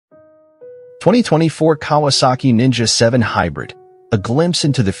2024 Kawasaki Ninja 7 Hybrid, a glimpse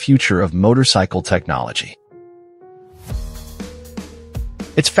into the future of motorcycle technology.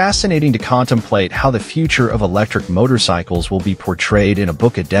 It's fascinating to contemplate how the future of electric motorcycles will be portrayed in a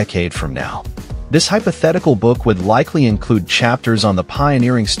book a decade from now. This hypothetical book would likely include chapters on the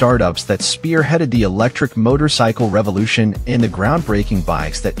pioneering startups that spearheaded the electric motorcycle revolution and the groundbreaking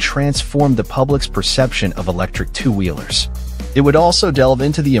bikes that transformed the public's perception of electric two-wheelers. It would also delve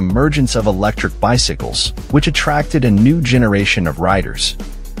into the emergence of electric bicycles, which attracted a new generation of riders,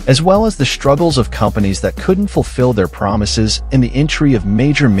 as well as the struggles of companies that couldn't fulfill their promises and the entry of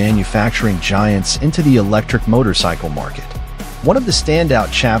major manufacturing giants into the electric motorcycle market. One of the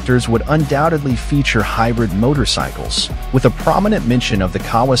standout chapters would undoubtedly feature hybrid motorcycles, with a prominent mention of the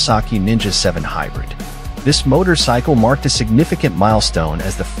Kawasaki Ninja 7 Hybrid. This motorcycle marked a significant milestone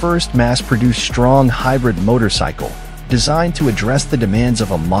as the first mass-produced strong hybrid motorcycle, designed to address the demands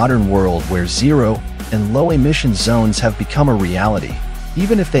of a modern world where zero and low-emission zones have become a reality,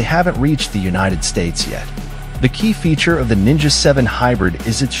 even if they haven't reached the United States yet. The key feature of the Ninja 7 Hybrid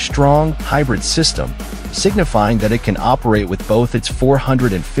is its strong hybrid system, signifying that it can operate with both its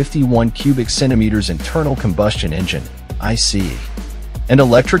 451 cubic centimeters internal combustion engine (ICE) and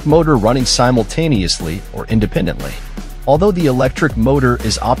electric motor running simultaneously or independently. Although the electric motor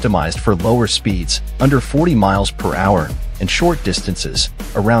is optimized for lower speeds, under 40 miles per hour, and short distances,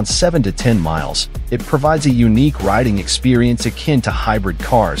 around 7 to 10 miles, it provides a unique riding experience akin to hybrid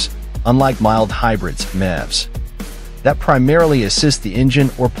cars, unlike mild hybrids (MEVs), that primarily assist the engine,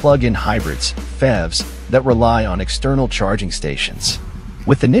 or plug-in hybrids (PHEVs) that rely on external charging stations.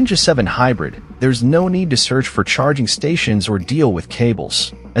 With the Ninja 7 Hybrid, there's no need to search for charging stations or deal with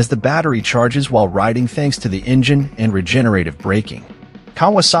cables, as the battery charges while riding thanks to the engine and regenerative braking.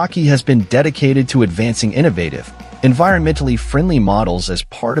 Kawasaki has been dedicated to advancing innovative, environmentally friendly models as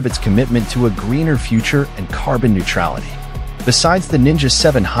part of its commitment to a greener future and carbon neutrality. Besides the Ninja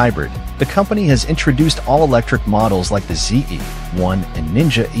 7 Hybrid, the company has introduced all-electric models like the ZE-1 and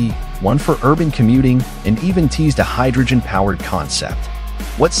Ninja E-1 for urban commuting, and even teased a hydrogen-powered concept.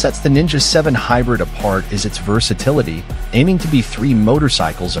 What sets the Ninja 7 Hybrid apart is its versatility, aiming to be 3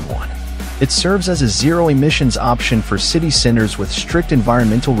 motorcycles in one. It serves as a zero-emissions option for city centers with strict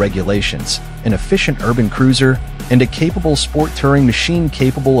environmental regulations, an efficient urban cruiser, and a capable sport touring machine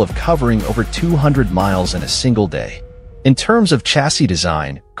capable of covering over 200 miles in a single day. In terms of chassis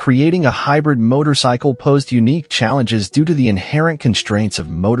design, creating a hybrid motorcycle posed unique challenges due to the inherent constraints of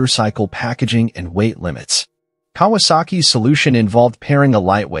motorcycle packaging and weight limits. Kawasaki's solution involved pairing a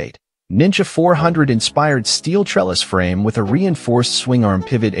lightweight, Ninja 400-inspired steel trellis frame with a reinforced swing arm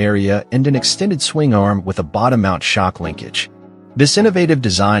pivot area and an extended swing arm with a bottom-mount shock linkage. This innovative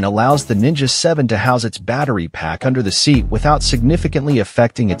design allows the Ninja 7 to house its battery pack under the seat without significantly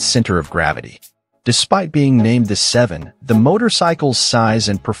affecting its center of gravity. Despite being named the 7, the motorcycle's size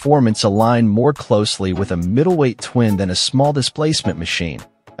and performance align more closely with a middleweight twin than a small displacement machine,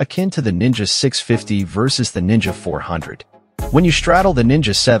 akin to the Ninja 650 versus the Ninja 400. When you straddle the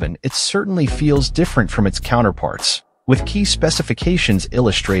Ninja 7, it certainly feels different from its counterparts, with key specifications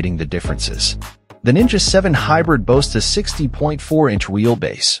illustrating the differences. The Ninja 7 Hybrid boasts a 60.4-inch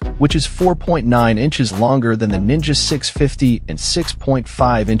wheelbase, which is 4.9 inches longer than the Ninja 650 and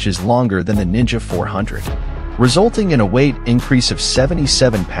 6.5 inches longer than the Ninja 400, resulting in a weight increase of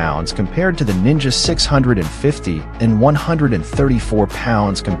 77 pounds compared to the Ninja 650 and 134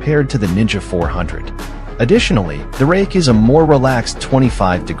 pounds compared to the Ninja 400. Additionally, the rake is a more relaxed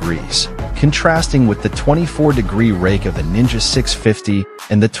 25 degrees, contrasting with the 24-degree rake of the Ninja 650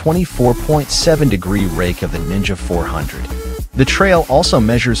 and the 24.7-degree rake of the Ninja 400. The trail also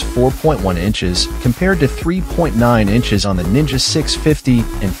measures 4.1 inches compared to 3.9 inches on the Ninja 650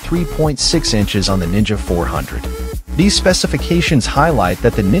 and 3.6 inches on the Ninja 400. These specifications highlight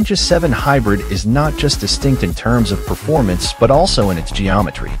that the Ninja 7 Hybrid is not just distinct in terms of performance but also in its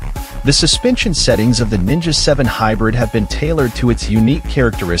geometry. The suspension settings of the Ninja 7 Hybrid have been tailored to its unique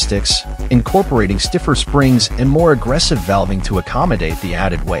characteristics, incorporating stiffer springs and more aggressive valving to accommodate the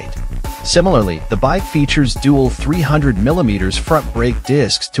added weight. Similarly, the bike features dual 300mm front brake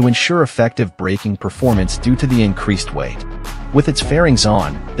discs to ensure effective braking performance due to the increased weight. With its fairings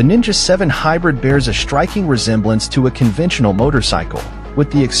on, the Ninja 7 Hybrid bears a striking resemblance to a conventional motorcycle,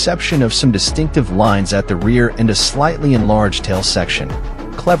 with the exception of some distinctive lines at the rear and a slightly enlarged tail section,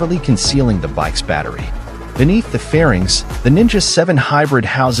 cleverly concealing the bike's battery. Beneath the fairings, the Ninja 7 Hybrid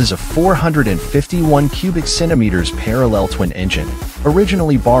houses a 451 cubic centimeters parallel twin engine,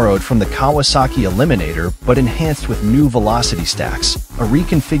 originally borrowed from the Kawasaki Eliminator but enhanced with new velocity stacks, a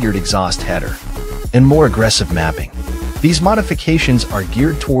reconfigured exhaust header, and more aggressive mapping. These modifications are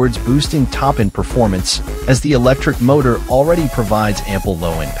geared towards boosting top-end performance, as the electric motor already provides ample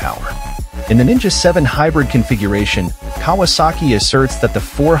low-end power. In the Ninja 7 hybrid configuration, Kawasaki asserts that the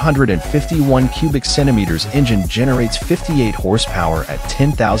 451 cubic centimeters engine generates 58 horsepower at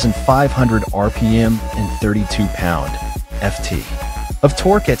 10,500 RPM and 32 pound-ft of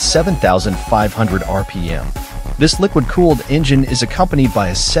torque at 7,500 RPM. This liquid-cooled engine is accompanied by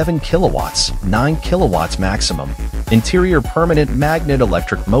a 7 kilowatts, 9 kilowatts maximum, interior permanent magnet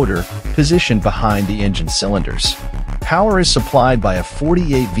electric motor positioned behind the engine cylinders. Power is supplied by a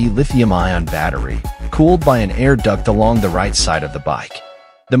 48V lithium-ion battery, cooled by an air duct along the right side of the bike.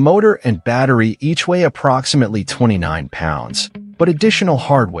 The motor and battery each weigh approximately 29 pounds, but additional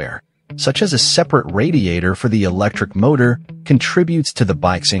hardware, such as a separate radiator for the electric motor, contributes to the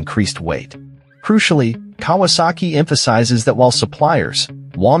bike's increased weight. Crucially, Kawasaki emphasizes that while suppliers,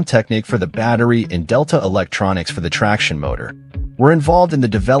 Technic for the battery and Delta Electronics for the traction motor, were involved in the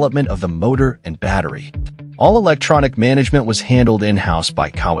development of the motor and battery, all electronic management was handled in-house by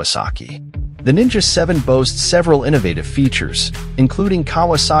Kawasaki. The Ninja 7 boasts several innovative features, including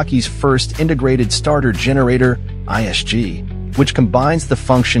Kawasaki's first integrated starter generator, ISG, which combines the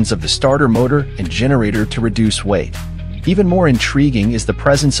functions of the starter motor and generator to reduce weight. Even more intriguing is the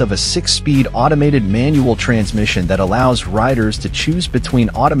presence of a 6-speed automated manual transmission that allows riders to choose between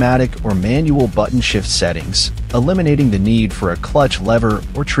automatic or manual button shift settings, eliminating the need for a clutch lever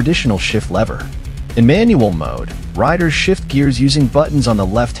or traditional shift lever. In manual mode, riders shift gears using buttons on the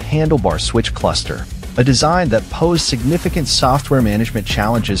left handlebar switch cluster, a design that posed significant software management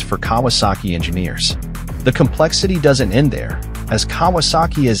challenges for Kawasaki engineers. The complexity doesn't end there, as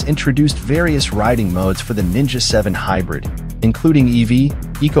Kawasaki has introduced various riding modes for the Ninja 7 Hybrid, including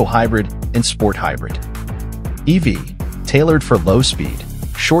EV, Eco Hybrid, and Sport Hybrid. EV, tailored for low-speed,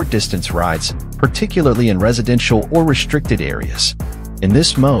 short-distance rides, particularly in residential or restricted areas. In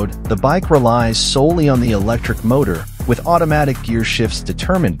this mode, the bike relies solely on the electric motor, with automatic gear shifts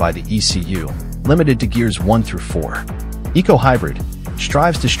determined by the ECU, limited to gears 1 through 4. Eco Hybrid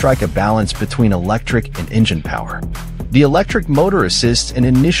strives to strike a balance between electric and engine power. The electric motor assists in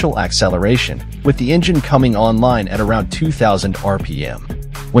initial acceleration, with the engine coming online at around 2,000 RPM.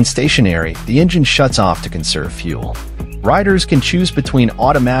 When stationary, the engine shuts off to conserve fuel. Riders can choose between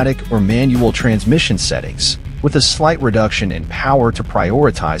automatic or manual transmission settings, with a slight reduction in power to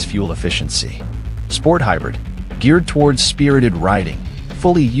prioritize fuel efficiency. Sport Hybrid, geared towards spirited riding,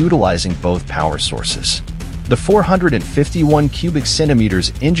 fully utilizing both power sources. The 451 cubic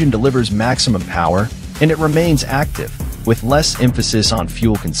centimeters engine delivers maximum power, and it remains active, with less emphasis on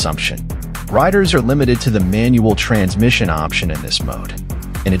fuel consumption. Riders are limited to the manual transmission option in this mode.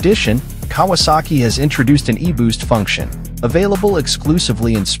 In addition, Kawasaki has introduced an e-boost function, available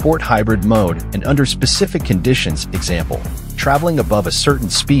exclusively in Sport Hybrid mode and under specific conditions, example, traveling above a certain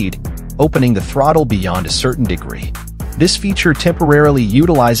speed, opening the throttle beyond a certain degree. This feature temporarily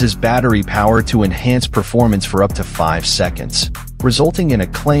utilizes battery power to enhance performance for up to 5 seconds, resulting in a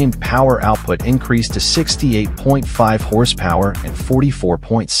claimed power output increase to 68.5 horsepower and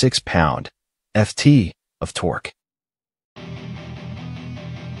 44.6 pound-ft of torque.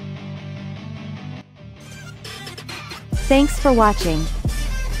 Thanks for watching.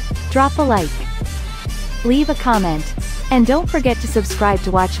 Drop a like, leave a comment, and don't forget to subscribe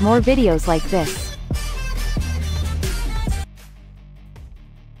to watch more videos like this.